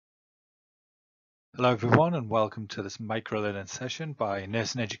Hello everyone and welcome to this microlearning session by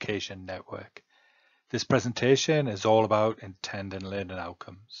Nursing Education Network. This presentation is all about intended learning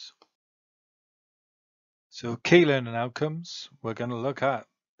outcomes. So key learning outcomes, we're going to look at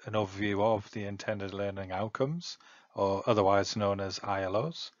an overview of the intended learning outcomes, or otherwise known as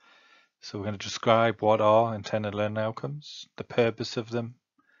ILOs. So we're going to describe what are intended learning outcomes, the purpose of them,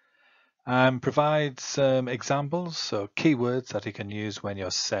 and provide some examples, so keywords that you can use when you're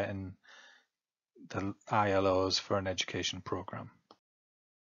setting the ILOs for an education program.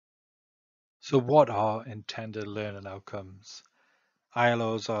 So what are intended learning outcomes?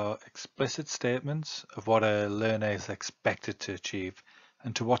 ILOs are explicit statements of what a learner is expected to achieve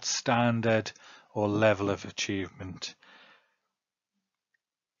and to what standard or level of achievement.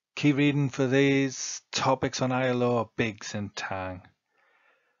 Key reading for these topics on ILO are Biggs and Tang.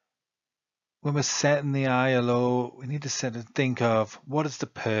 When we're setting the ILO, we need to think of what is the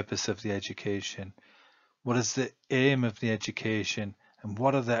purpose of the education, what is the aim of the education, and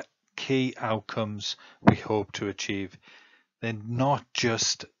what are the key outcomes we hope to achieve. They're not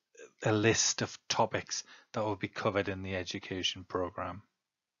just a list of topics that will be covered in the education program.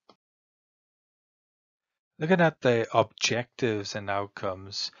 Looking at the objectives and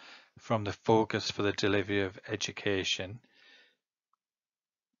outcomes from the focus for the delivery of education,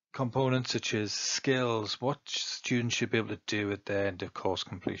 components such as skills, what students should be able to do at the end of course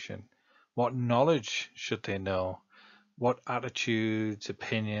completion, what knowledge should they know, what attitudes,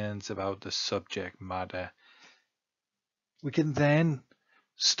 opinions about the subject matter. We can then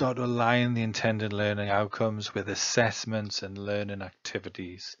start to align the intended learning outcomes with assessments and learning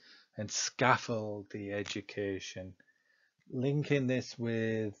activities and scaffold the education, linking this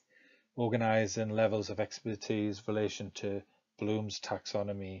with organizing levels of expertise relation to Bloom's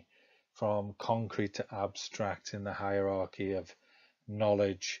taxonomy from concrete to abstract in the hierarchy of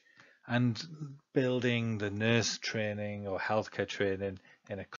knowledge, and building the nurse training or healthcare training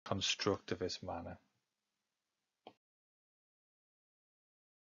in a constructivist manner.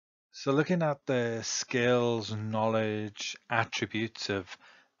 So looking at the skills, knowledge, attributes of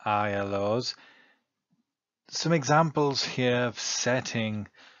ILOs, some examples here of setting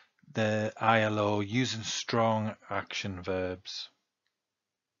the ILO using strong action verbs.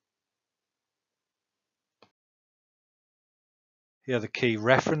 Here are the key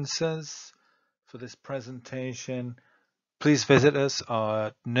references for this presentation. Please visit us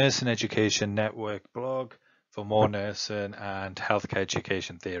at Nursing Education Network blog for more nursing and healthcare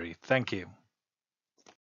education theory. Thank you.